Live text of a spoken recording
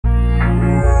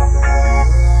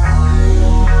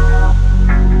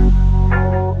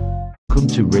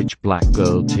to Rich Black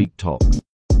Girl TikTok.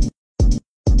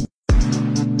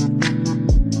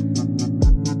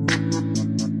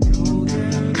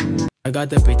 I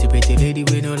got a pretty lady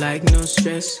with no like no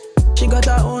stress. She got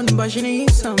her own but she need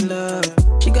some love.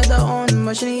 She got her own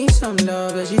but she need some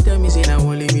love. And she tell me say now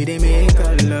only me they make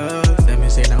her love. Tell me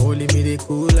say now only me they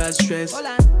cool her stress.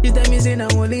 She tell me say now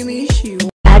only me she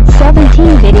want. Add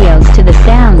 17 videos to the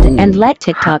sound and let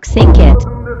TikTok sync it.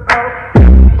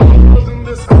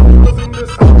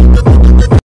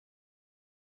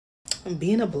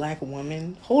 Being a black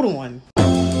woman, hold on.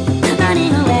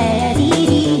 Running away,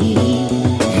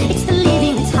 it's the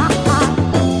living, it's hot, hot.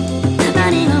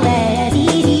 Running away,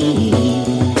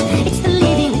 it's the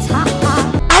living, it's hot,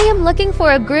 hot. I am looking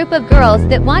for a group of girls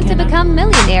that want to become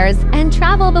millionaires and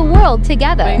travel the world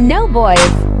together. No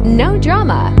boys, no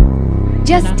drama,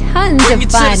 just tons of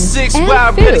fun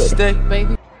and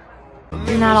food.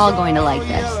 You're not all going to like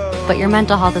this, but your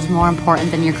mental health is more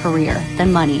important than your career,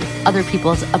 than money, other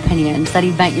people's opinions, that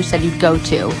event you said you'd go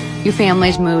to, your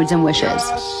family's moods and wishes.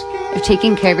 If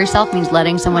taking care of yourself means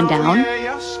letting someone down,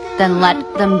 then let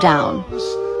them down.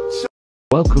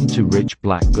 Welcome to Rich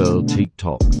Black Girl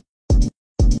TikTok.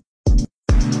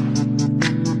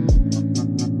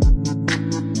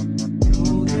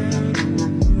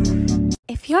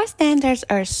 If your standards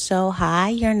are so high,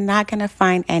 you're not going to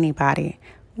find anybody.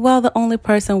 Well, the only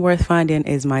person worth finding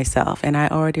is myself, and I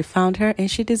already found her, and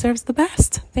she deserves the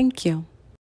best. Thank you.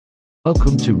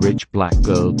 Welcome to Rich Black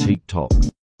Girl TikTok.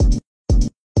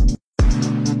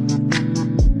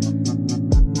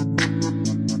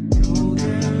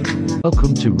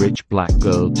 Welcome to Rich Black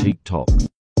Girl TikTok.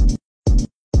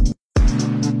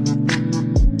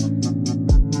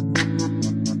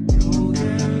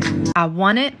 I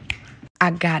want it,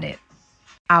 I got it.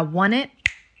 I want it,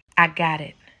 I got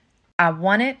it. I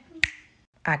want it,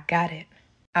 I got it.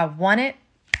 I want it,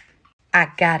 I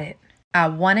got it. I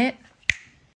want it,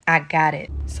 I got it.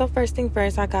 So first thing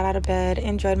first, I got out of bed,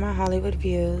 enjoyed my Hollywood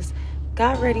views,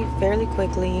 got ready fairly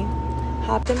quickly,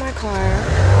 hopped in my car,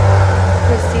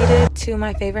 proceeded to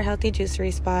my favorite healthy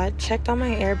juicery spot, checked on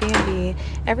my Airbnb,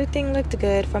 everything looked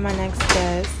good for my next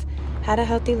guest, had a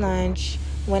healthy lunch,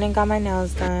 went and got my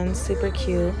nails done, super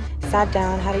cute, sat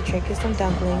down, had a drink and some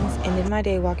dumplings, ended my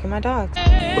day walking my dogs.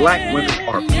 Black women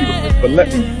are beautiful, but let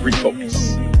me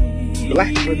refocus.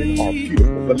 Black women are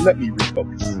beautiful, but let me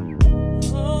refocus.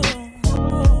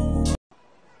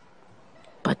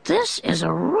 But this is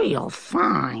a real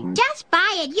find. Just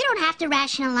buy it. You don't have to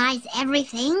rationalize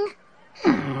everything.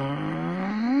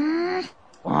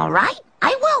 All right,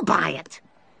 I will buy it.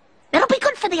 It'll be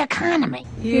good for the economy.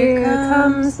 Here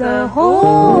comes the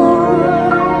whore.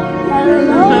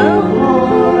 Hello,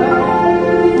 whore.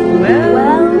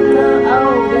 Welcome.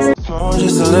 Oh,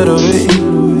 just a little bit.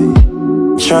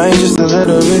 Try just a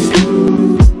little bit.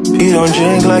 You don't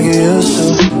drink like you used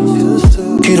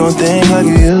to. You don't think like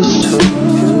you used to.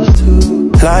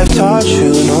 Life taught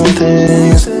you new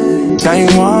things. Now you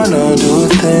wanna do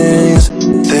things.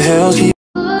 The hills keep.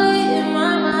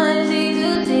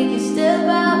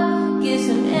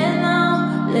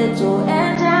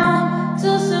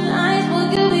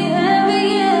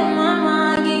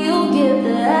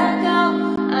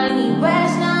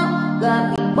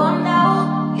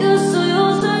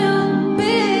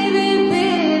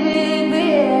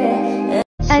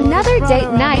 Another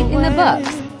date night in the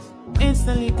books.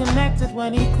 Instantly connected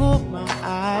when he caught my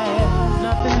eye.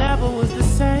 Nothing ever was the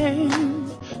same.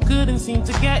 Couldn't seem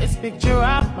to get his picture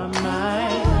out my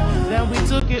mind. Then we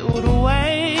took it all the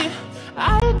way.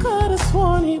 I could have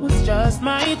sworn he was just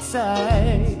my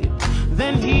type.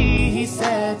 Then he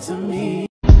said to me,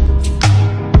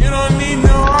 you don't need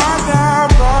no other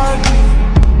body.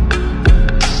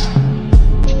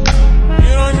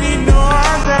 You don't need no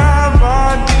other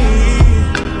body.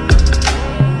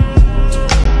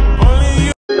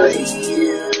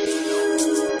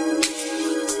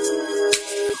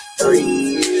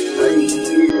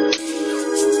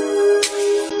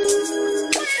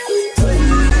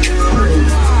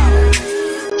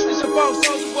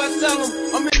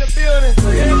 I'm in the building.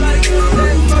 Everybody good today.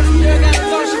 Got to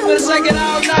go. She better shake it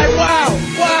all night. Wow.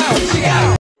 She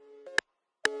out.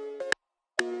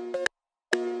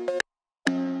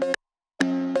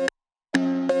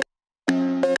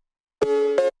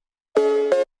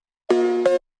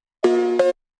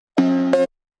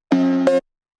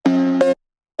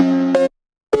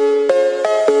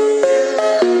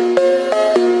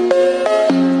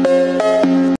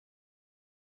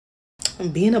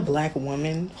 Being a black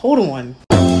woman, hold on.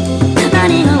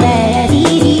 Running away,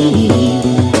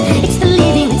 it's the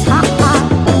living, it's hot, hot.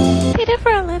 What do you do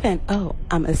for a living? Oh,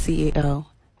 I'm a CEO.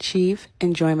 Chief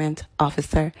Enjoyment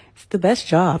Officer. It's the best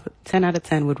job. 10 out of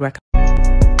 10 would recommend.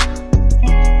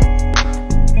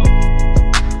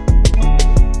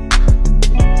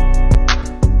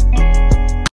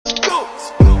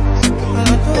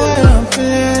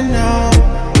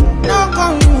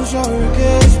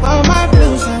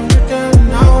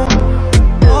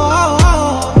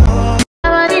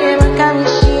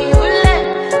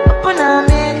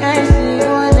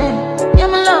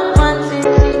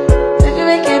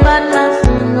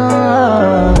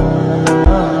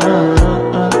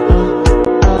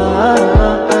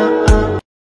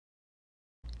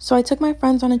 So I took my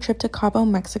friends on a trip to Cabo,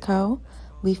 Mexico.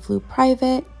 We flew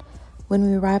private. When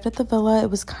we arrived at the villa, it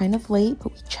was kind of late,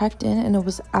 but we checked in and it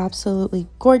was absolutely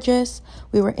gorgeous.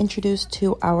 We were introduced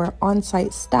to our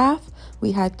on-site staff.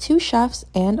 We had 2 chefs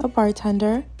and a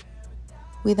bartender.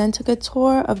 We then took a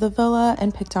tour of the villa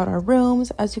and picked out our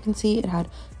rooms. As you can see, it had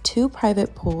 2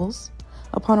 private pools.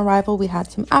 Upon arrival, we had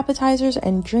some appetizers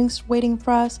and drinks waiting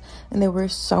for us, and they were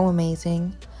so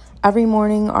amazing. Every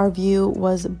morning, our view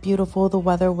was beautiful. The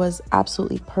weather was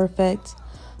absolutely perfect.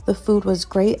 The food was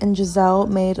great, and Giselle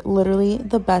made literally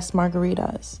the best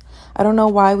margaritas. I don't know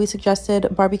why we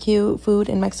suggested barbecue food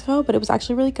in Mexico, but it was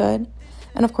actually really good.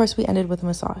 And of course, we ended with a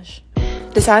massage.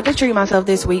 Decided to treat myself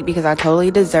this week because I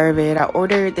totally deserve it. I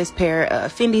ordered this pair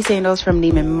of Fendi sandals from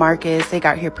Neiman Marcus. They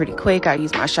got here pretty quick. I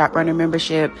used my Shop Runner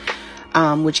membership,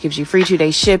 which gives you free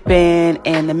 2-day shipping,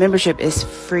 and the membership is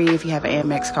free if you have an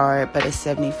Amex card, but it's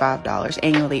 $75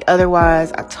 annually.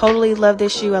 Otherwise, I totally love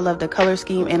this shoe. I love the color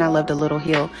scheme, and I love the little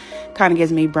heel. Kind of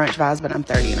gives me brunch vibes, but I'm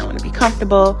 30 and I want to be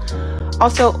comfortable.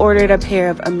 Also ordered a pair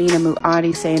of Amina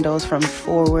Muaddi sandals from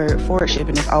Forward. Forward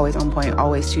shipping is always on point,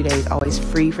 always 2 days, always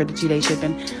free for the 2-day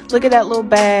shipping. Look at that little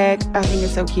bag. I think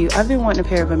it's so cute. I've been wanting a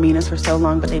pair of Aminas for so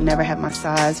long, but they never had my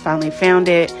size. Finally found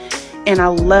it. And I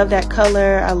love that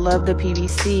color. I love the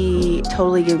PVC.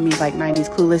 Totally giving me like 90s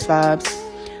Clueless vibes.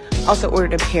 Also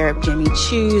ordered a pair of Jimmy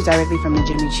Choos directly from the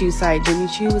Jimmy Choo site. Jimmy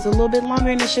Choo was a little bit longer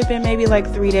in the shipping, maybe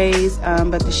like 3 days.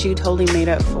 But the shoe totally made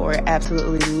up for it.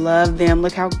 Absolutely love them.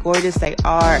 Look how gorgeous they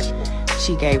are.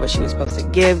 She gave what she was supposed to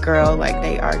give, girl. Like,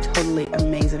 they are totally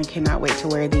amazing. I cannot wait to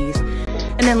wear these.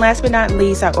 And then last but not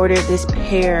least, I ordered this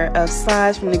pair of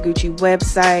slides from the Gucci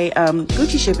website.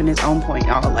 Gucci shipping is on point,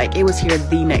 y'all. Like, it was here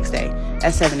the next day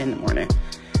at 7 in the morning.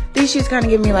 These shoes kind of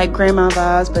give me like grandma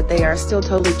vibes, but they are still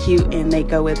totally cute and they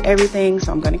go with everything.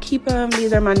 So I'm going to keep them.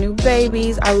 These are my new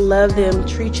babies. I love them.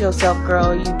 Treat yourself,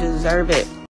 girl. You deserve it.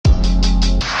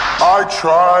 I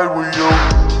tried with you.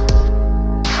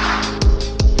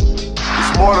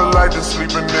 It's more than like just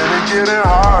sleeping in and getting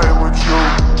high with you.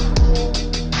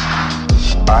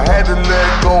 I had to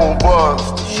let go of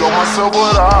us to show myself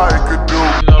what I could do.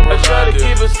 I try to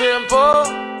keep it simple.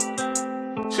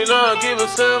 She know I keep it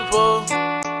simple.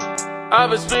 I've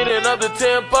been speeding up the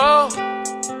tempo.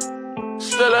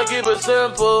 Still I keep it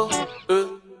simple.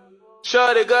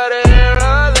 Shawty got her hair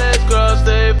on, let's cross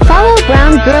the Follow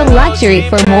Brown Girl Luxury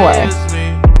for more.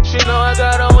 She know I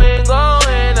got a win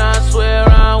going, I swear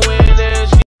I'm winning.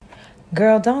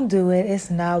 Girl, don't do it.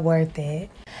 It's not worth it.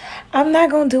 I'm not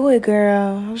gonna do it,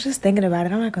 girl. I was just thinking about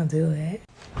it. I'm not gonna do it.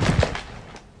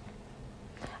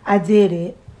 I did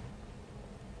it.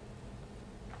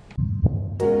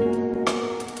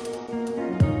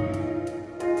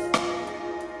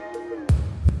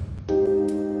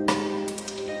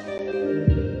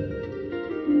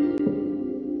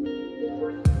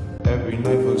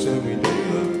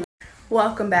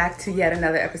 Welcome back to yet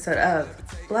another episode of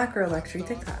Black Girl Luxury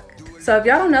TikTok. So if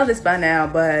y'all don't know this by now,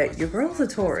 but your girl's a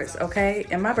Taurus, okay?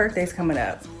 And my birthday's coming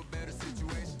up.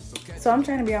 So I'm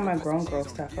trying to be on my grown girl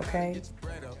stuff, okay?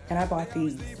 And I bought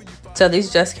these. So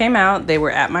these just came out. They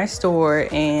were at my store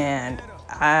and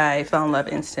I fell in love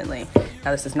instantly.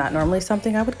 Now this is not normally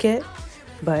something I would get,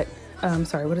 but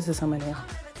sorry, what is this on my nail?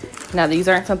 Now these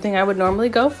aren't something I would normally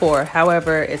go for.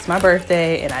 However, it's my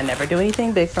birthday and I never do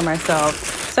anything big for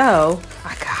myself. So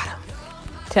I got them.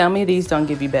 Tell me these don't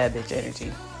give you bad bitch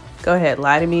energy. Go ahead,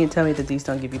 lie to me and tell me that these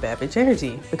don't give you bad bitch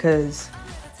energy. Because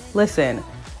listen,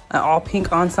 an all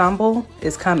pink ensemble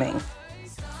is coming.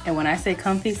 And when I say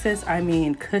comfy, sis, I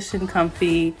mean cushion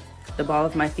comfy. The ball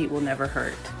of my feet will never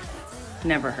hurt.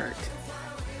 Never hurt.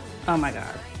 Oh my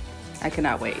God. I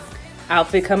cannot wait.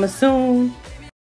 Outfit coming soon.